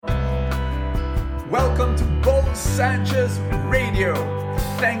Welcome to Bo Sanchez Radio.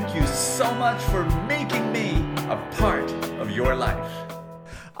 Thank you so much for making me a part of your life.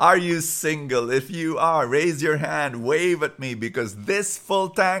 Are you single? If you are, raise your hand, wave at me, because this full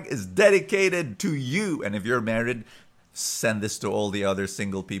tank is dedicated to you. And if you're married, send this to all the other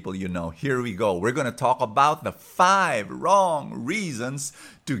single people you know. Here we go. We're going to talk about the 5 wrong reasons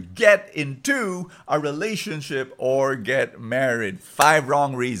to get into a relationship or get married. 5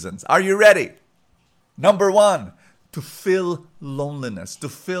 wrong reasons. Are you ready? Number 1, to fill loneliness, to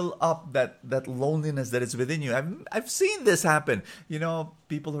fill up that loneliness that is within you. I've seen this happen. You know,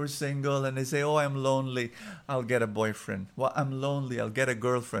 people who are single and they say, oh, I'm lonely, I'll get a boyfriend. Well, I'm lonely, I'll get a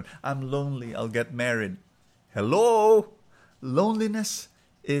girlfriend. I'm lonely, I'll get married. Hello? Loneliness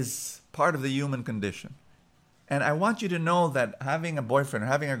is part of the human condition. And I want you to know that having a boyfriend or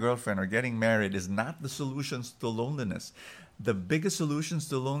having a girlfriend or getting married is not the solutions to loneliness. The biggest solutions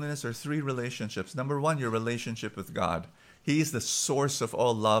to loneliness are 3 relationships. Number 1, your relationship with God. He is the source of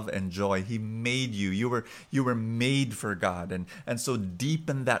all love and joy. He made you. You were made for God. And so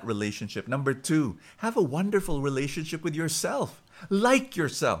deepen that relationship. Number 2, have a wonderful relationship with yourself. Like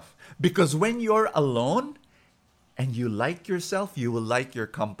yourself. Because when you're alone and you like yourself, you will like your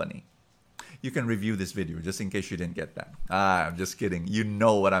company. You can review this video just in case you didn't get that. I'm just kidding. You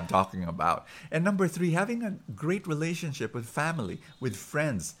know what I'm talking about. And number 3, having a great relationship with family, with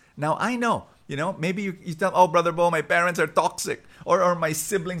friends. Now, I know, maybe you tell, oh, Brother Bo, my parents are toxic or my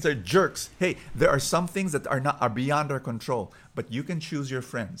siblings are jerks. Hey, there are some things that are beyond our control, but you can choose your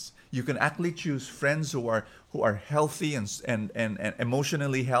friends. You can actually choose friends who are healthy and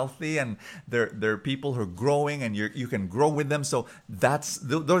emotionally healthy, and they're people who are growing, and you can grow with them. So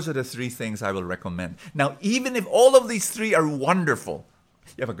those are the 3 things I will recommend. Now, even if all of these 3 are wonderful,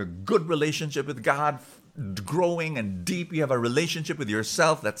 you have a good relationship with God, growing and deep. You have a relationship with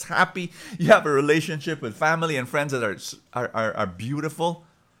yourself that's happy. You have a relationship with family and friends that are beautiful.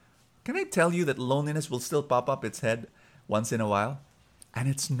 Can I tell you that loneliness will still pop up its head once in a while? And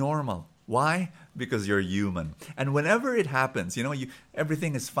it's normal. Why? Because you're human. And whenever it happens,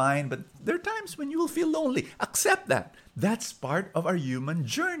 everything is fine, but there are times when you will feel lonely. Accept that. That's part of our human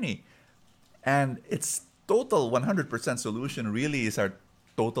journey. And its total 100% solution really is our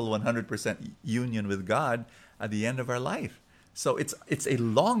total 100% union with God at the end of our life. So it's a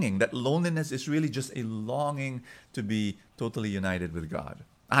longing. That loneliness is really just a longing to be totally united with God.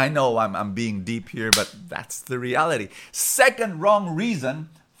 I know I'm being deep here, but that's the reality. Second wrong reason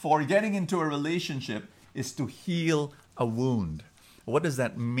for getting into a relationship is to heal a wound. What does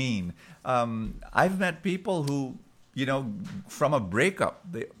that mean? I've met people who, from a breakup,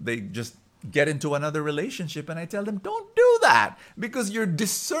 they just get into another relationship, and I tell them, don't do that, because your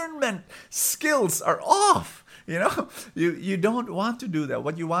discernment skills are off. You don't want to do that.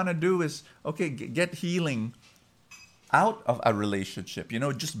 What you want to do is, get healing out of a relationship,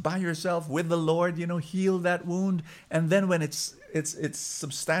 just by yourself with the Lord, heal that wound. And then when it's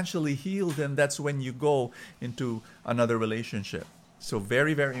substantially healed, then that's when you go into another relationship. So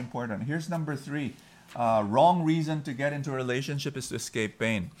very, very important. Here's number 3. Wrong reason to get into a relationship is to escape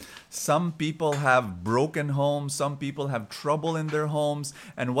pain. Some people have broken homes. Some people have trouble in their homes.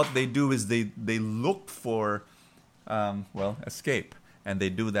 And what they do is they look for, escape. And they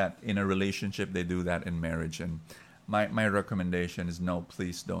do that in a relationship. They do that in marriage. And my recommendation is no,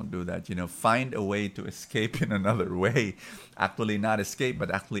 please don't do that. Find a way to escape in another way. Actually not escape,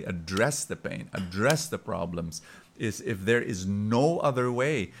 but actually address the pain, address the problems. If there is no other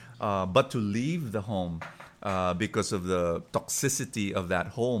way but to leave the home because of the toxicity of that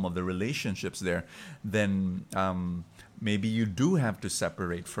home, of the relationships there, then maybe you do have to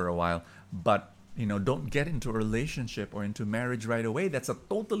separate for a while. But don't get into a relationship or into marriage right away. That's a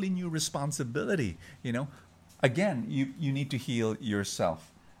totally new responsibility. Again, you need to heal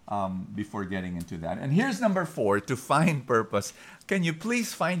yourself before getting into that. And here's number 4, to find purpose. Can you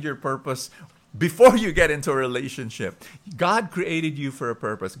please find your purpose before you get into a relationship? God created you for a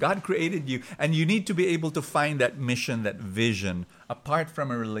purpose. God created you, and you need to be able to find that mission, that vision, apart from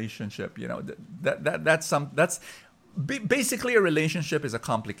a relationship. That's basically a relationship is a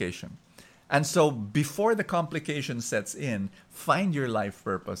complication. And so before the complication sets in, find your life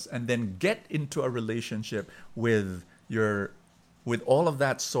purpose, and then get into a relationship with all of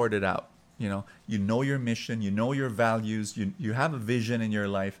that sorted out. You know your mission, you know your values, you have a vision in your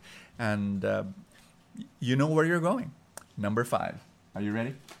life, and you know where you're going. Number 5. Are you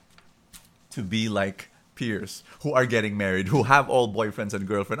ready? To be like peers who are getting married, who have all boyfriends and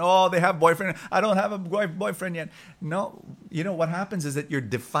girlfriends. Oh, they have boyfriend. I don't have a boyfriend yet. No, what happens is that you're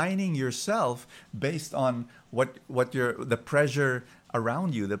defining yourself based on the pressure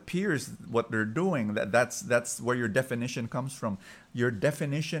around you, the peers, what they're doing. That's where your definition comes from. Your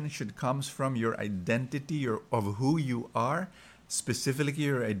definition should comes from your identity of who you are, specifically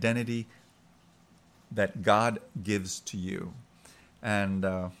your identity that God gives to you. And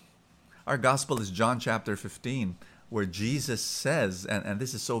our gospel is John chapter 15, where Jesus says, and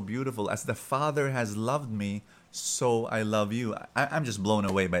this is so beautiful, as the Father has loved me, so I love you. I'm just blown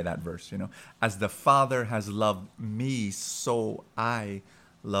away by that verse, As the Father has loved me, so I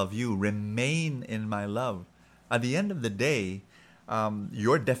love you. Remain in my love. At the end of the day,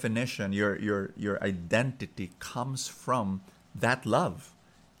 your definition, your identity comes from that love.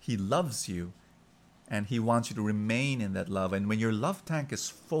 He loves you, and He wants you to remain in that love. And when your love tank is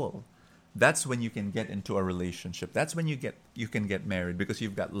full, that's when you can get into a relationship. That's when you can get married, because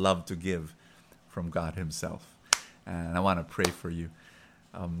you've got love to give from God Himself. And I want to pray for you.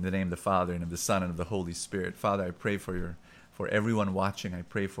 In the name of the Father, and of the Son, and of the Holy Spirit. Father, I pray for everyone watching. I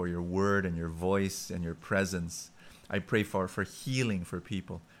pray for your word and your voice and your presence. I pray for healing for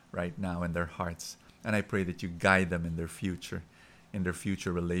people right now in their hearts. And I pray that you guide them in their future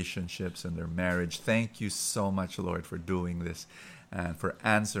relationships and their marriage. Thank you so much, Lord, for doing this and for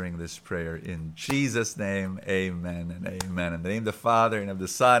answering this prayer. In Jesus' name, amen and amen. In the name of the Father, and of the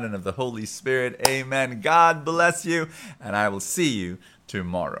Son, and of the Holy Spirit, amen. God bless you, and I will see you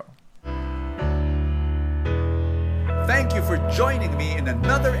tomorrow. Thank you for joining me in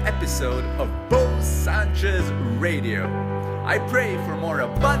another episode of Bo Sanchez Radio. I pray for more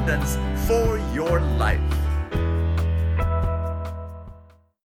abundance for your life.